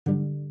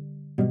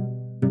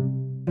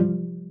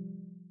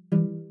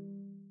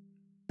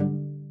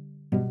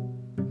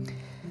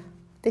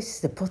This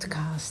is the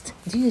podcast,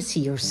 Do You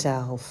See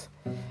Yourself?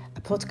 A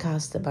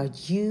podcast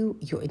about you,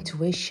 your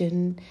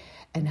intuition,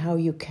 and how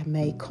you can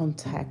make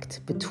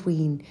contact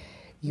between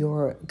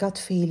your gut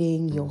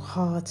feeling, your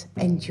heart,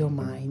 and your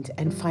mind,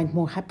 and find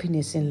more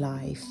happiness in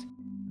life.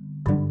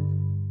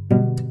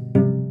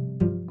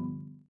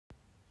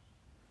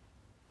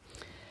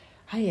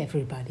 Hi,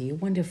 everybody.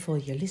 Wonderful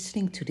you're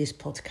listening to this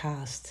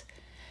podcast.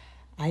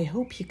 I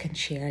hope you can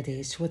share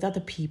this with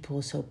other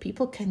people so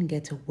people can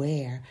get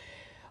aware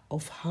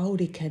of how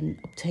they can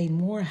obtain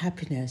more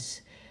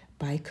happiness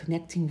by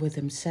connecting with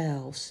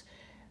themselves,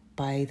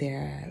 by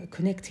their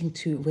connecting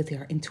with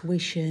their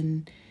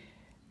intuition,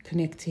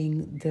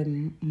 connecting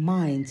the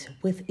mind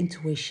with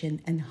intuition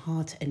and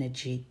heart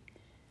energy.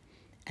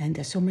 And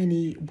there's so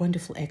many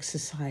wonderful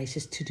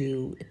exercises to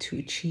do to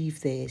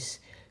achieve this,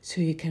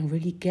 so you can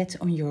really get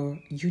on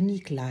your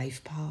unique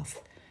life path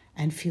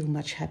and feel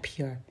much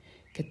happier,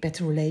 get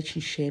better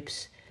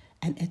relationships,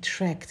 and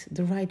attract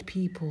the right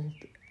people,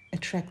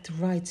 attract the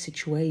right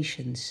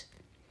situations.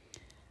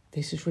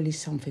 This is really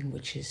something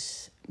which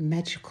is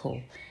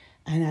magical,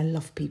 and I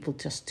love people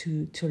just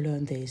to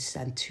learn this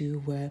and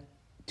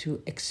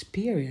to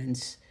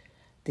experience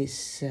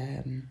this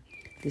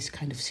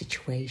kind of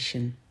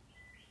situation.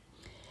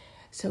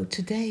 So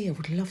today I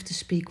would love to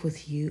speak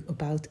with you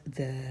about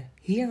the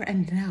here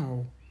and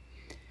now.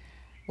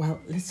 Well,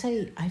 let's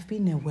say I've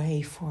been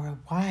away for a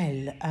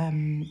while.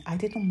 I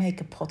did not make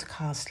a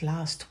podcast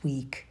last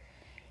week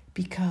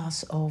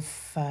because of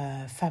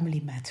family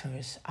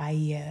matters.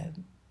 I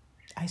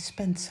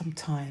spent some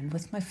time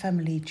with my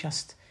family,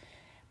 just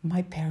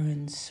my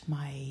parents,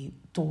 my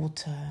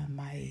daughter,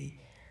 my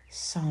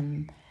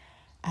son,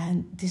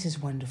 and this is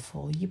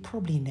wonderful. You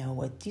probably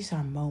know it. These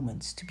are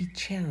moments to be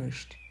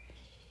cherished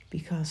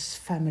because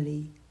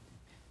family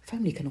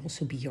can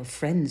also be your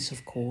friends,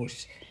 of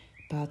course,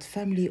 but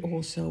family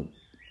also,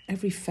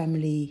 every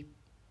family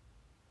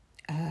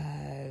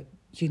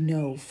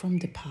from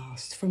the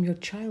past, from your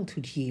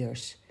childhood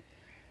years,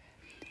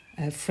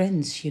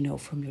 friends,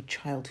 from your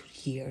childhood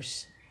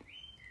years.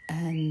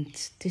 And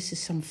this is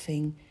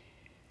something,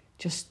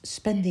 just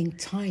spending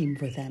time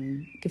with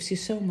them gives you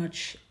so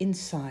much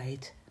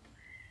insight.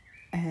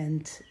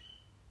 And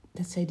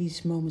let's say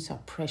these moments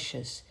are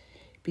precious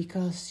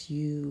because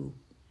you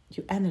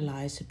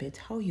analyze a bit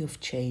how you've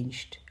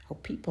changed, how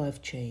people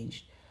have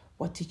changed.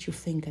 What did you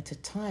think at the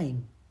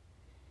time?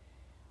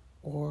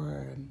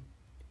 Or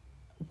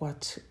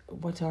what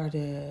are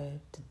the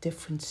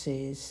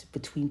differences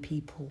between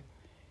people,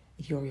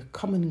 your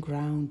common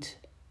ground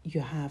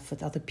you have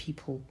with other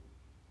people.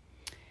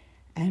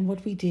 And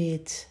what we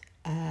did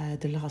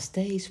the last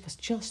days was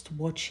just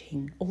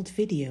watching old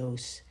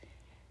videos.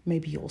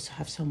 Maybe you also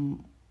have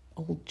some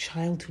old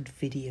childhood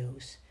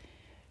videos.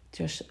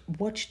 Just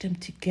watch them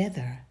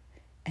together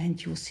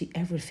and you'll see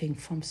everything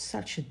from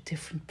such a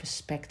different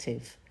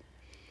perspective.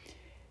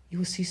 You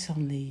will see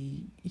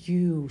suddenly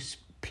you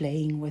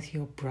playing with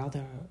your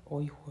brother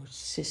or your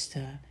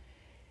sister.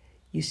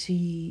 You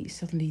see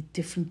suddenly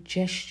different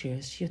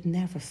gestures you'd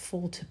never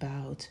thought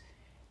about.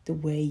 The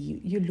way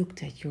you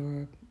looked at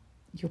your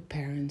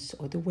parents,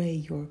 or the way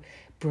your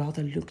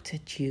brother looked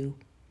at you.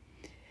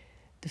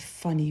 The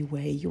funny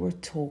way you were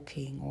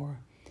talking, or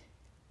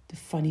the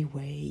funny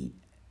way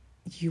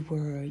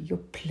you're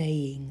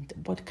playing.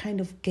 What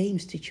kind of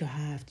games did you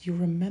have? Do you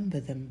remember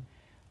them?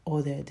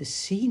 Or the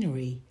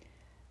scenery,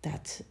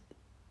 that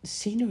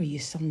scenery you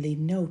suddenly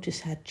notice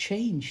had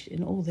changed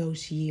in all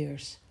those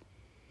years.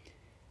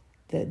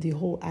 The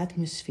whole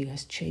atmosphere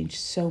has changed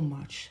so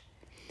much.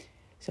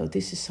 So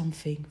this is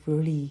something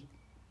really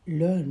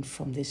learned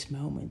from this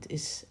moment,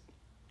 is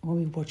when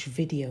we watch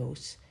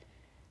videos,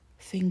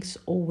 things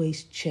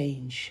always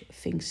change.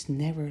 Things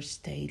never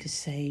stay the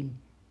same.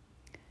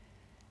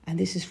 And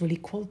this is really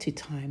quality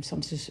time,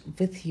 sometimes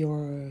with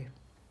your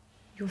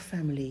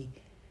family,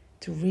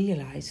 to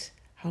realize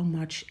how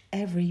much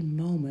every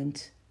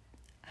moment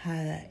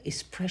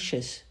is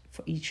precious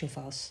for each of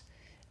us.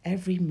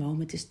 Every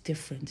moment is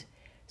different.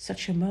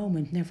 Such a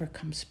moment never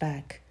comes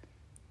back.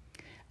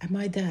 And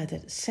my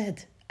dad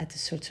said at a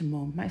certain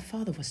moment, my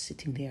father was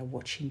sitting there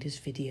watching this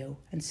video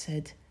and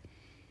said,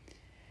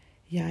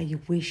 yeah,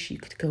 you wish you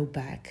could go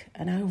back.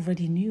 And I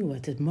already knew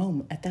at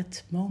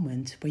that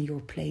moment when you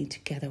were playing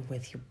together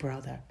with your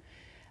brother,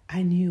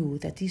 I knew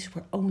that these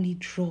were only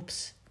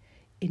drops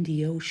in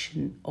the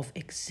ocean of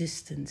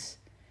existence.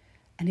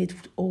 And it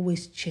would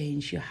always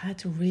change. You had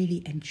to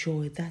really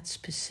enjoy that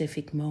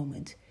specific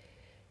moment,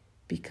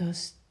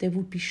 because they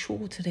would be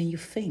shorter than you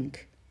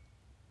think.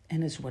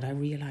 And that's what I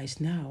realize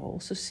now. I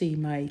also see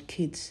my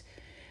kids'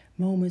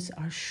 moments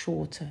are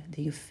shorter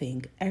than you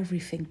think.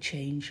 Everything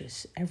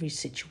changes, every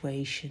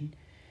situation.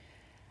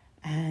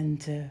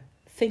 And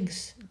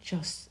things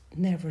just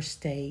never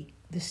stay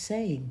the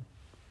same.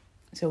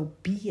 So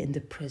be in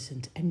the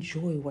present.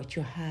 Enjoy what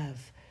you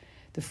have.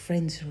 The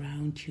friends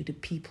around you, the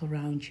people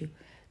around you,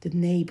 the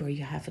neighbor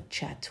you have a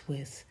chat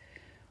with,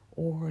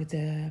 or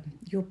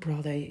your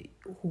brother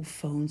who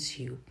phones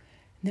you.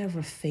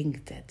 Never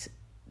think that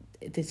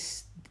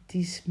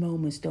these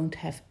moments don't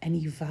have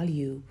any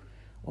value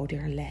or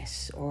they're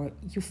less, or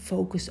you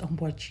focus on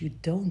what you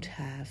don't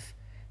have,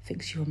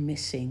 things you're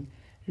missing.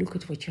 Look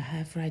at what you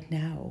have right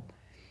now.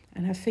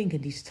 And I think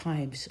in these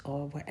times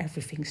where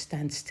everything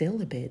stands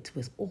still a bit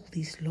with all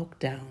these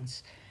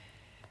lockdowns,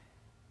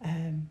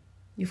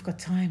 you've got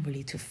time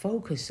really to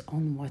focus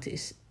on what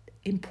is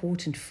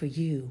important for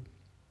you.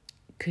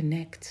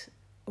 Connect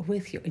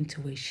with your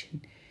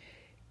intuition,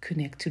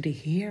 connect to the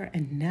here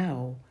and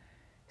now,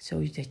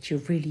 so that you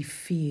really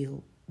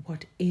feel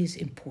what is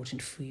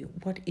important for you.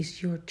 What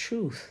is your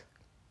truth?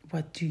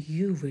 What do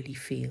you really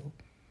feel?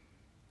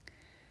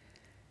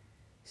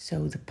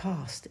 So the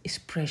past is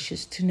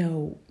precious to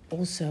know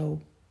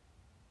also,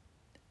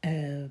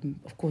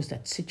 of course,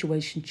 that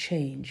situation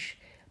change,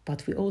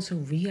 but we also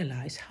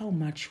realize how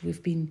much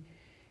we've been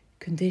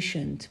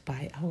conditioned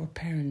by our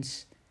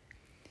parents.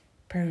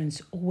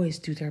 Parents always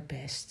do their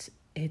best.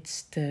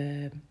 It's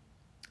the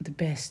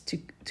best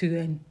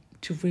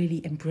to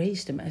really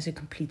embrace them as a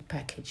complete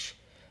package.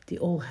 They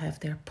all have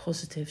their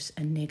positives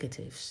and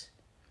negatives.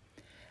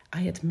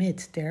 I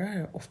admit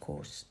there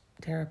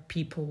are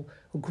people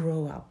who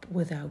grow up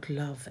without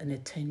love and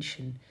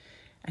attention,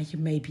 and you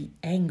may be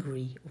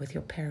angry with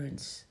your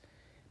parents.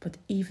 But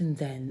even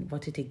then,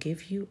 what did they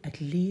give you?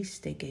 At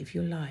least they gave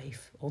you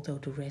life, although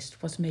the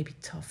rest was maybe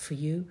tough for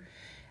you,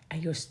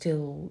 and you're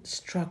still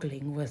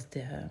struggling with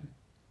the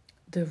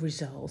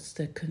results,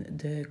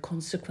 the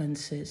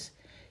consequences.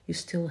 You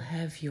still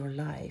have your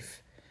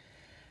life.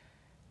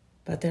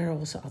 But there are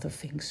also other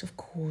things, of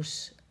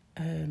course.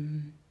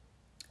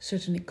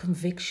 Certainly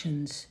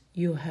convictions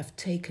you have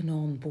taken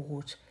on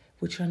board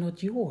which are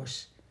not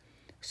yours.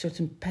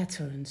 Certain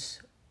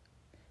patterns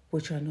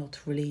which are not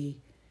really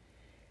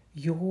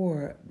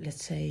your,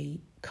 let's say,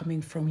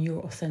 coming from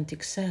your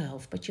authentic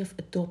self, but you've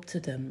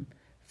adopted them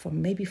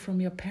from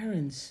your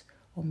parents,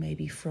 or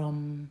maybe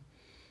from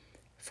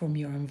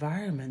your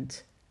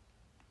environment.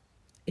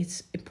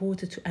 It's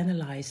important to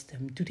analyze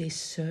them. Do they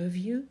serve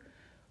you,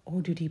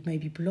 or do they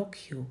maybe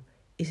block you?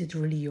 Is it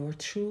really your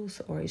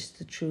truth, or is it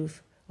the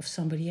truth of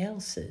somebody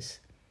else's?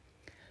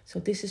 So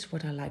this is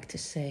what I like to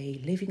say,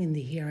 living in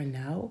the here and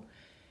now,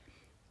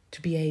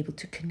 to be able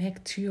to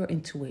connect to your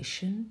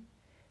intuition,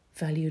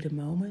 value the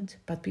moment,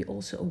 but be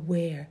also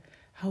aware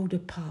how the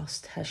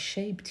past has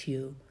shaped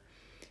you.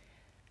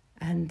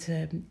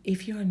 And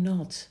if you're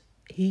not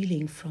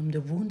healing from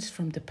the wounds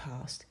from the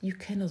past, you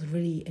cannot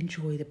really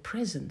enjoy the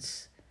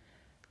presence.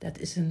 That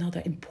is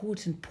another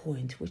important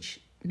point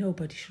which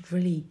nobody should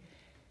really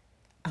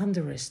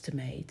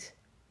underestimate.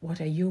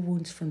 What are your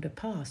wounds from the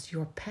past,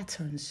 your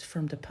patterns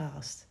from the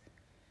past?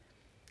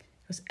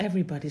 Because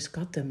everybody's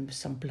got them,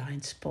 some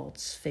blind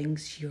spots,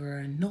 things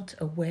you're not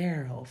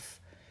aware of,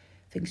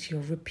 things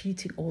you're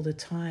repeating all the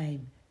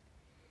time.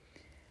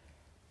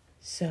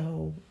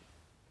 So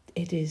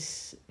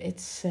it's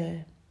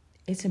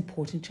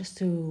important just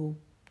to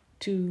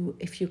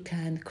if you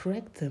can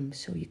correct them,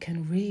 so you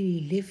can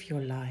really live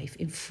your life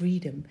in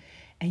freedom,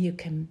 and you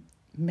can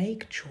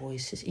make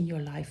choices in your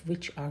life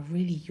which are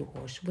really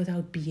yours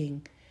without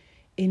being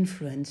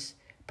influenced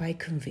by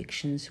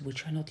convictions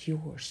which are not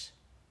yours.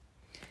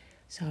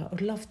 So I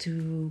would love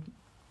to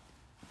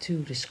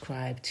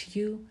describe to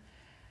you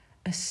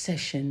a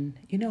session.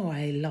 You know,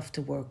 I love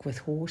to work with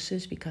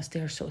horses because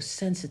they're so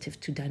sensitive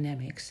to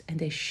dynamics, and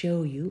they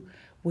show you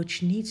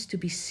which needs to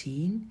be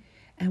seen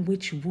and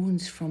which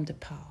wounds from the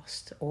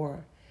past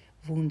or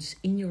wounds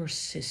in your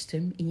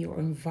system, in your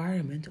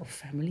environment or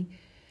family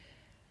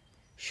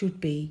should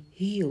be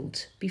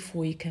healed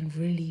before you can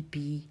really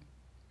be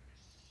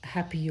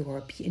happy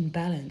or be in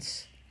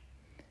balance.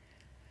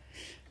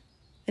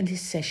 In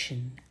this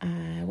session,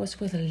 I was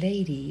with a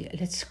lady,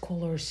 let's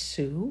call her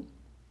Sue.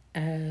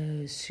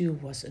 Sue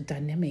was a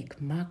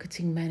dynamic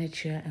marketing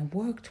manager and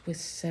worked with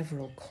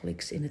several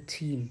colleagues in a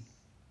team.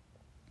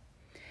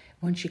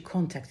 When she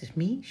contacted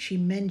me, she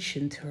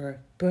mentioned her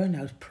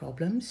burnout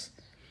problems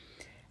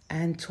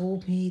and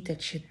told me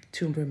that she had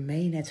to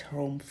remain at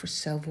home for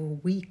several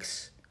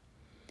weeks.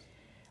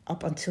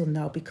 Up until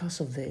now,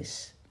 because of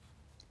this,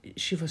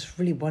 she was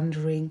really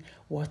wondering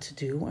what to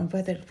do and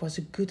whether it was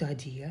a good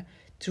idea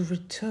to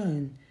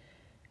return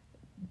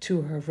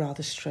to her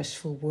rather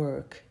stressful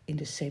work in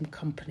the same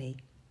company.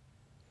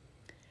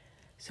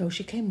 So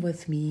she came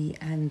with me,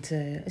 and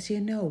as you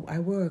know, I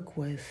work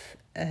with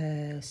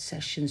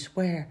sessions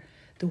where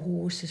the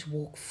horses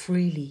walk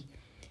freely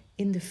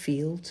in the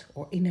field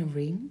or in a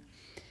ring,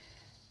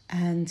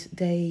 and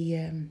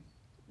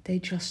they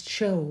just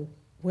show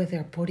with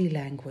their body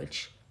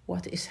language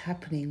what is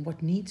happening,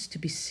 what needs to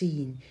be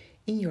seen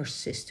in your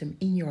system,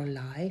 in your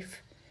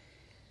life,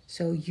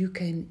 so you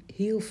can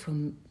heal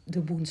from the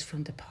wounds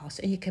from the past,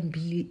 and you can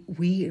be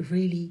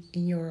really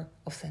in your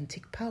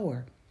authentic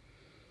power.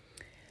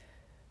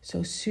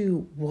 So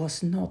Sue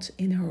was not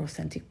in her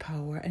authentic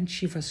power, and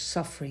she was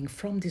suffering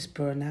from this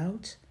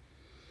burnout,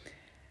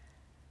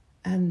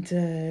 and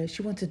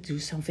she wanted to do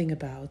something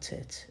about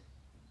it.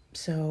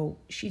 So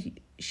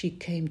she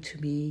came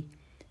to me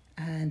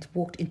and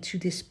walked into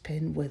this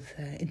pen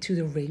into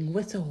the ring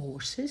with the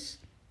horses.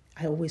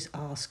 I always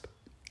ask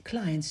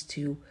clients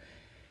to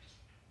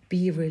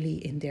be really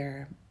in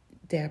their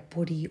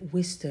body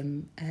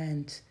wisdom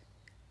and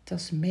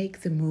thus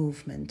make the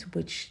movement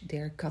which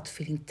their gut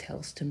feeling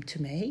tells them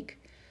to make.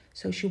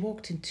 So she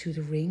walked into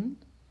the ring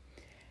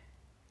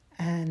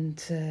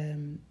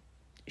and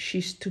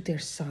she stood there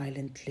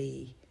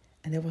silently,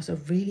 and there was a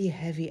really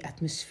heavy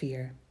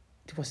atmosphere.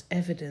 It was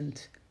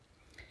evident.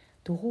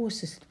 The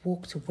horses had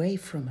walked away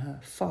from her,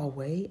 far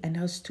away, and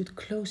now stood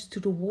close to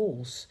the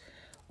walls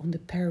on the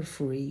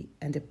periphery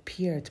and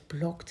appeared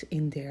blocked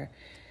in their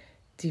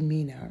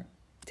demeanor.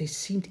 They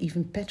seemed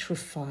even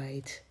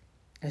petrified,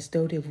 as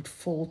though they would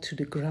fall to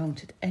the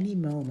ground at any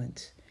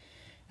moment.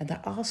 And I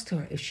asked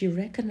her if she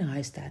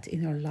recognized that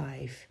in her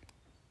life.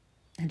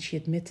 And she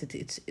admitted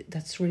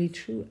that's really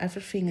true.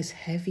 Everything is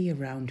heavy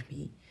around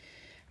me.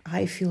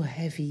 I feel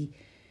heavy,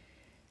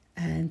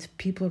 and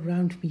people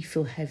around me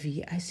feel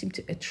heavy. I seem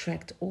to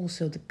attract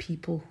also the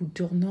people who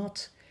do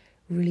not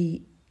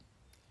really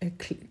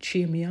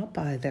cheer me up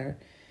either.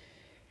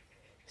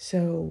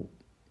 So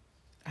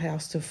I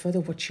asked her further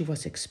what she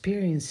was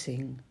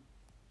experiencing.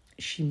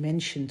 She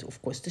mentioned,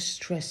 of course, the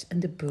stress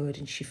and the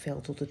burden she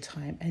felt all the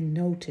time, and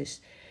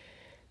noticed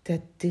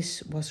that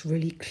this was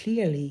really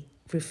clearly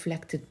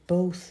reflected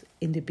both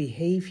in the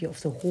behavior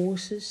of the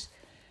horses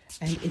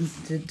and in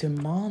the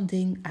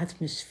demanding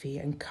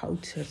atmosphere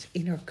encountered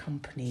in her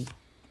company.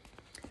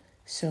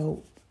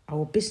 So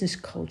our business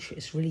culture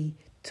is really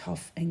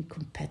tough and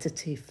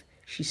competitive,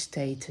 she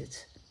stated.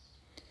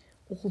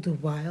 All the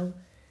while,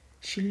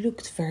 she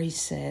looked very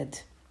sad,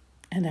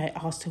 and I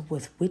asked her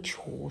with which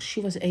horse she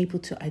was able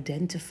to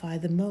identify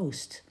the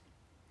most.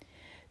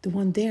 The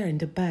one there in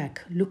the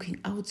back, looking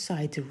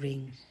outside the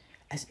ring,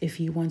 as if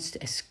he wants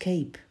to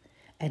escape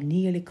and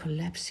nearly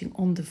collapsing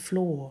on the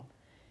floor.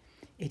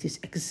 It is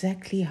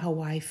exactly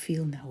how I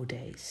feel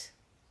nowadays.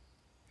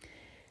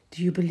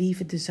 Do you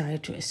believe a desire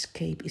to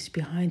escape is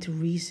behind the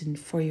reason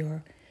for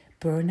your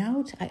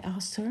burnout? I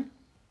asked her.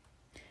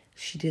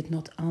 She did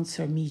not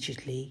answer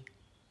immediately.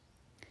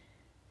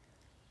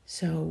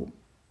 So,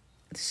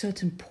 at a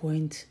certain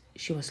point,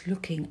 she was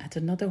looking at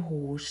another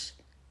horse,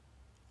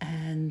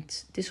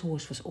 and this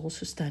horse was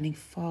also standing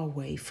far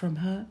away from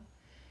her,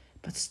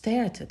 but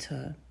stared at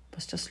her,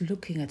 was just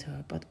looking at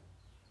her, but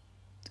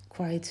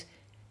quite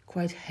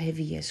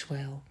heavy as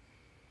well.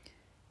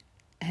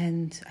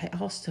 And I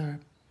asked her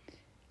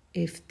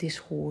if this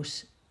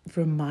horse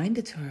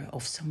reminded her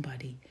of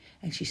somebody,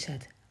 and she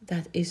said,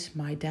 "That is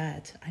my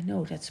dad. I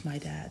know that's my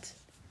dad."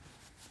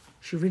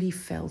 She really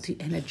felt the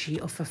energy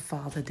of her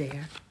father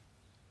there.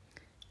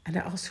 And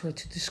I asked her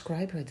to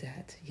describe her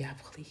dad. Yeah,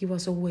 he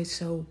was always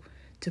so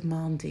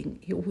demanding.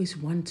 He always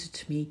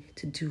wanted me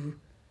to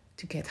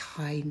get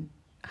high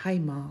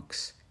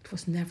marks. It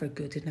was never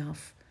good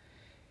enough.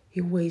 He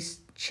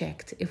always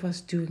checked if I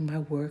was doing my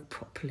work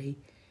properly,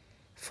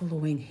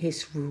 following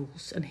his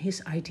rules and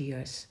his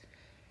ideas.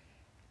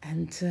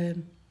 And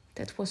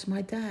that was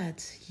my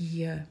dad.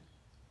 He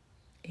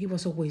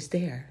was always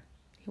there.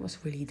 He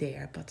was really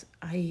there, but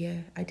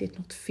I did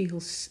not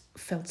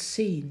felt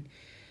seen.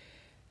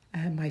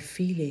 My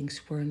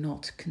feelings were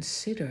not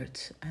considered,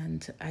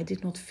 and I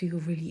did not feel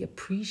really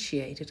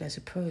appreciated as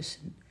a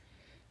person.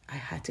 I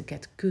had to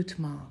get good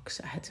marks.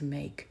 I had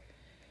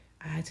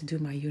to do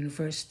my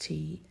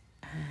university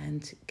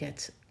and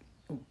get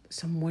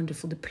some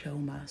wonderful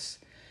diplomas,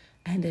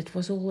 and it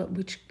was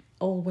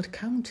all what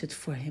counted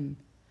for him.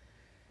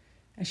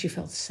 And she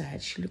felt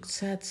sad. She looked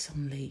sad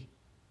suddenly.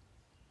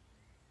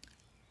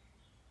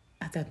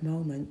 At that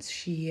moment,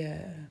 she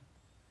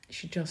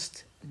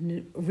just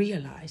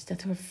realized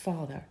that her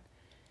father,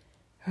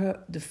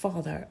 the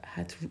father,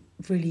 had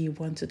really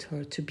wanted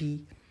her to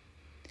be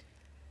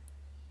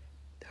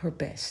her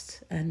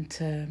best,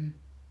 and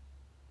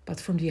but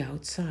from the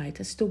outside,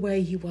 that's the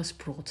way he was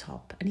brought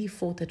up, and he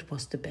thought that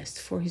was the best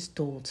for his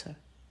daughter.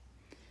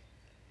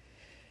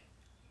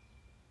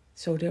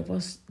 So there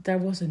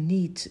was a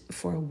need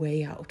for a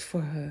way out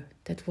for her.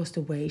 That was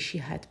the way she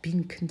had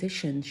been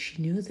conditioned.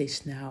 She knew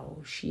this now.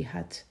 She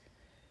had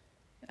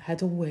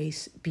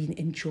always been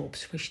in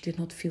jobs where she did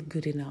not feel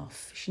good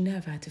enough. She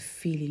never had the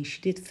feeling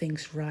she did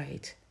things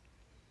right.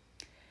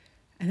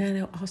 And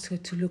then I asked her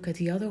to look at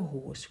the other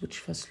horse,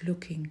 which was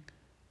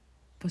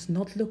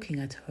not looking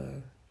at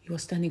her. He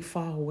was standing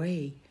far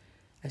away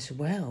as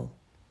well,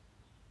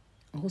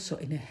 also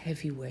in a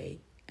heavy way.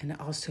 And I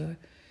asked her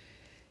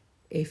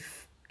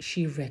if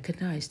she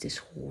recognized this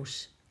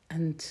horse,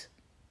 and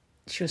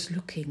she was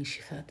looking.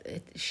 She thought,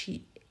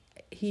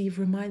 he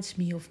reminds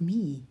me of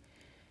me.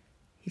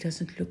 He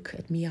doesn't look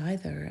at me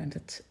either, and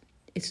that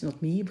it's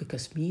not me,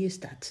 because me is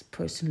that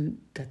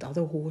person, that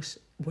other horse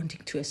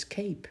wanting to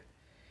escape.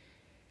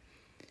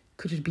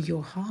 Could it be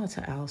your heart?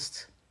 I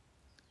asked,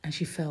 and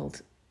she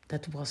felt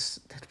that was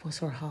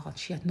her heart.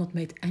 She had not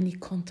made any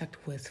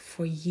contact with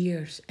for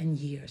years and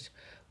years.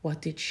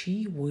 What did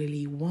she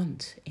really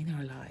want in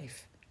her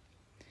life?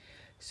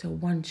 So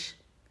once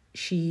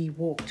she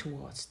walked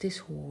towards this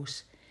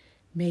horse,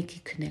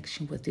 making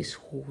connection with this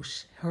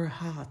horse, her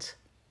heart,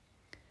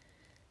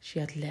 she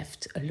had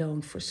left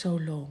alone for so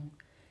long.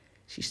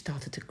 She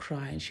started to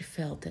cry, and she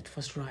felt that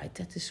was right.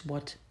 That is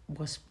what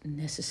was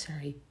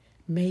necessary,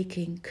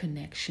 making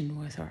connection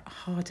with her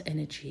heart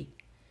energy.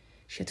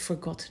 She had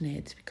forgotten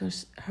it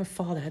because her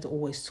father had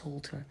always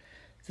told her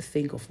to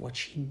think of what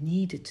she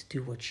needed to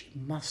do, what she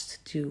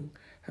must do,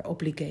 her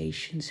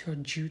obligations, her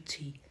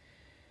duty,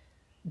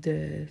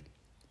 the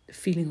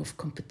feeling of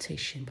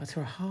competition. But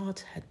her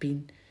heart had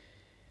been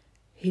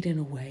hidden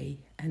away.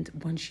 And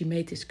when she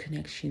made this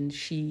connection,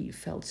 she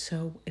felt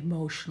so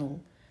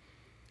emotional.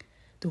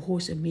 The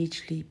horse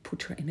immediately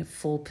put her in a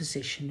full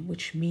position,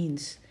 which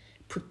means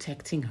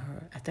protecting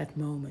her at that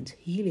moment,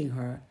 healing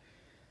her,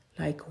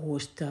 like a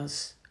horse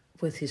does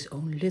with his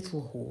own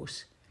little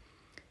horse.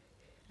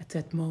 At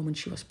that moment,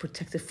 she was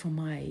protected from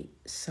my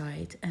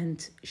side,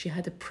 and she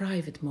had a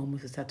private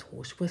moment with that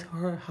horse, with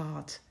her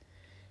heart,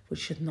 which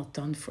she had not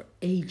done for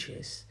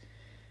ages.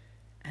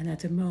 And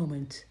at the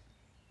moment,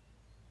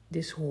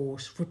 this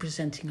horse,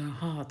 representing her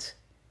heart,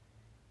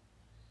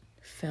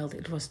 felt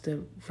it was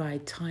the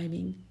right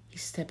timing. He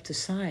stepped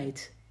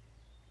aside,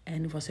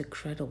 and it was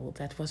incredible.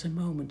 That was a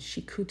moment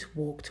she could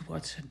walk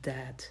towards her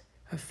dad,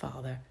 her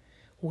father,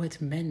 who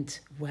had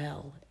meant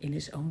well in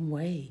his own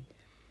way.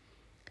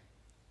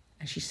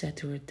 And she said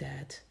to her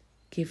dad,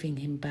 giving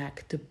him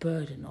back the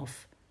burden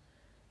of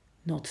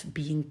not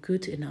being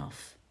good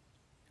enough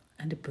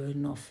and the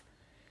burden of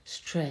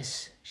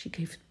stress. She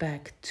gave it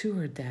back to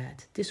her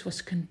dad. This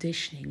was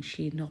conditioning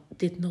she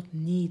did not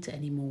need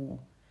anymore.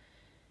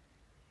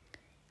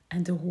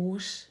 And the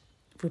horse,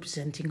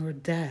 representing her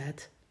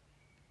dad,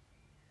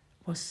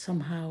 was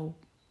somehow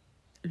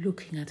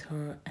looking at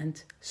her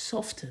and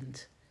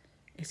softened.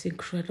 It's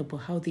incredible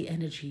how the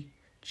energy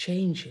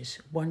changes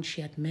once she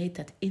had made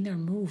that inner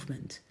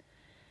movement.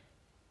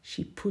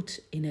 She put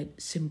in a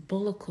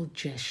symbolical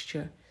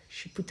gesture,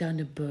 she put down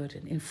the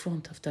burden in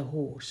front of the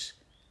horse.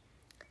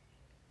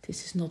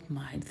 This is not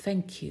mine,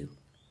 thank you.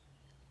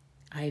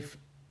 I've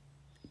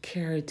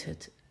carried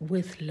it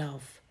with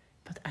love,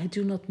 but I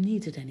do not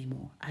need it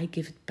anymore. I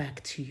give it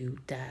back to you,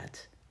 Dad.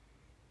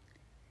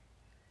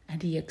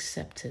 And he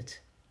accepted.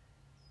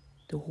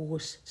 The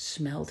horse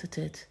smelled at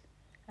it,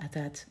 at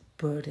that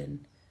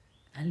burden,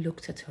 and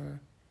looked at her,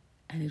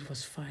 and it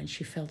was fine.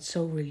 She felt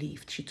so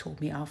relieved. She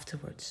told me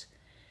afterwards.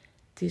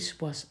 This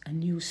was a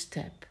new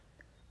step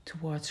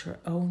towards her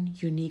own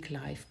unique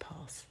life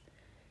path.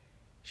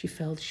 She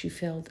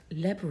felt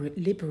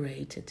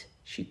liberated.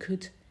 She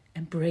could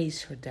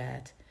embrace her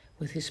dad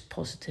with his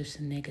positives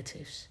and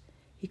negatives.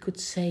 She could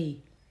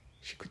say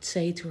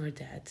to her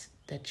dad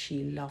that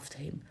she loved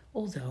him,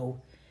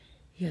 although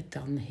he had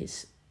done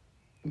his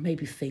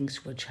maybe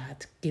things which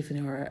had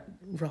given her a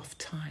rough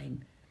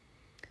time.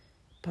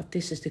 But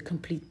this is the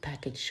complete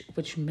package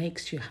which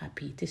makes you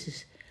happy. This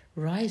is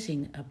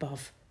rising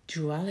above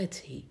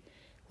duality,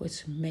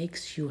 which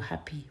makes you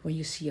happy when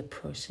you see a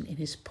person in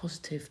his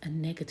positive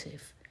and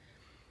negative.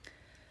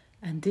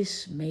 And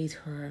this made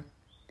her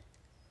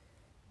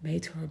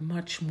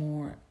much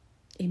more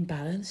in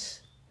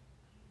balance.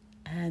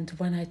 And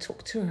when I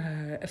talked to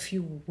her a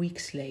few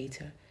weeks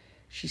later,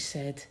 she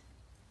said,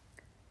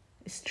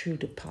 it's true,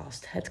 the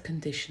past had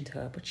conditioned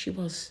her, but she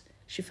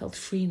felt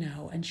free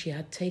now, and she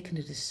had taken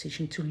the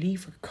decision to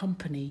leave her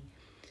company.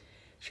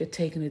 She had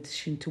taken the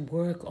decision to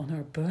work on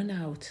her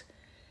burnout,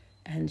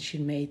 and she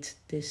made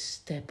this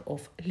step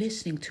of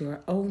listening to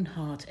her own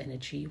heart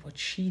energy, what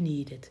she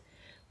needed,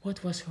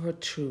 what was her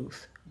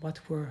truth,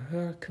 what were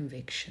her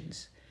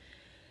convictions.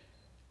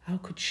 How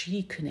could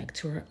she connect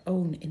to her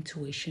own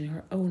intuition,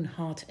 her own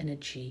heart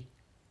energy?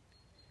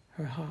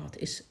 Her heart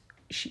is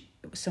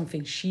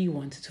something she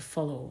wanted to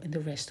follow in the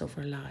rest of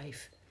her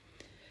life.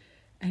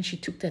 And she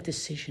took that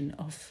decision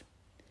of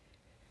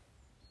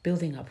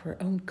building up her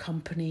own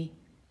company.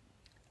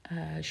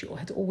 She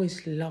had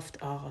always loved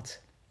art.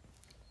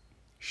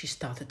 She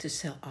started to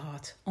sell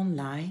art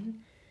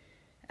online.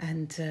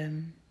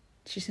 And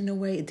she's in a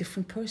way a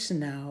different person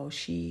now.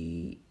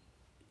 She's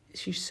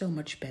so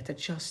much better,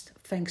 just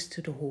thanks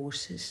to the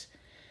horses,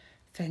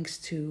 thanks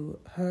to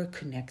her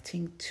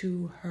connecting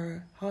to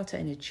her heart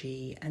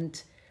energy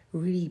and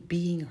really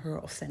being her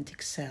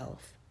authentic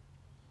self.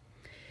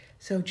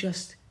 So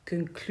just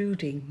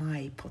concluding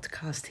my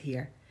podcast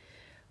here,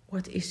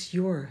 what is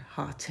your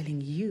heart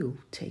telling you?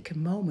 Take a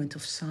moment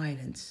of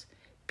silence.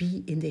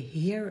 Be in the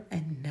here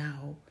and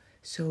now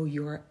so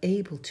you are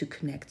able to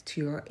connect to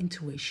your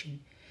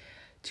intuition,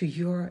 to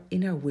your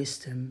inner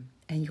wisdom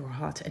and your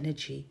heart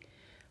energy.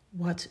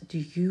 What do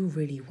you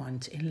really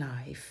want in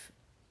life?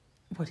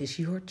 What is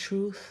your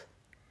truth?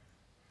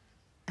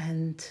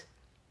 And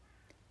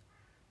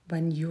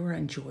when you're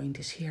enjoying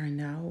this here and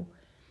now,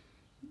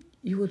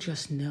 you will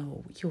just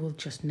know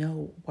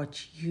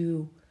what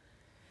you've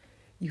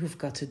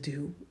got to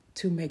do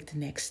to make the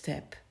next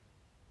step.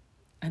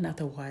 And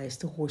otherwise,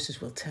 the horses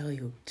will tell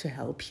you to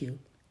help you.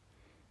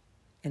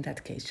 In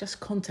that case, just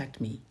contact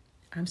me.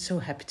 I'm so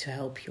happy to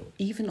help you.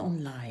 Even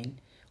online,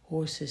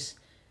 horses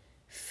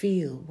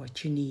feel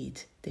what you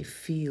need. They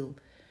feel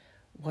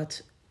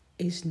what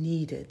is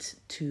needed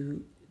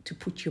to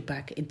put you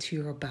back into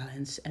your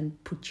balance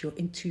and put you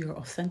into your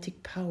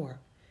authentic power.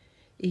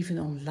 Even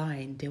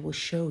online, they will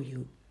show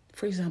you,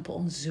 for example,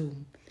 on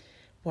Zoom,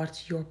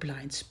 what your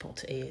blind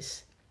spot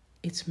is.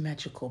 It's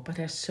magical, but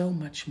there's so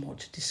much more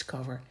to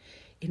discover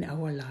in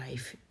our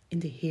life, in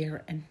the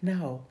here and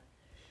now.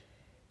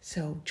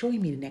 So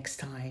join me next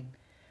time.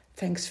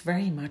 Thanks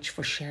very much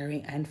for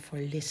sharing and for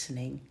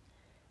listening.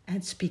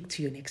 And speak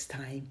to you next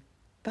time.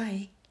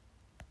 Bye.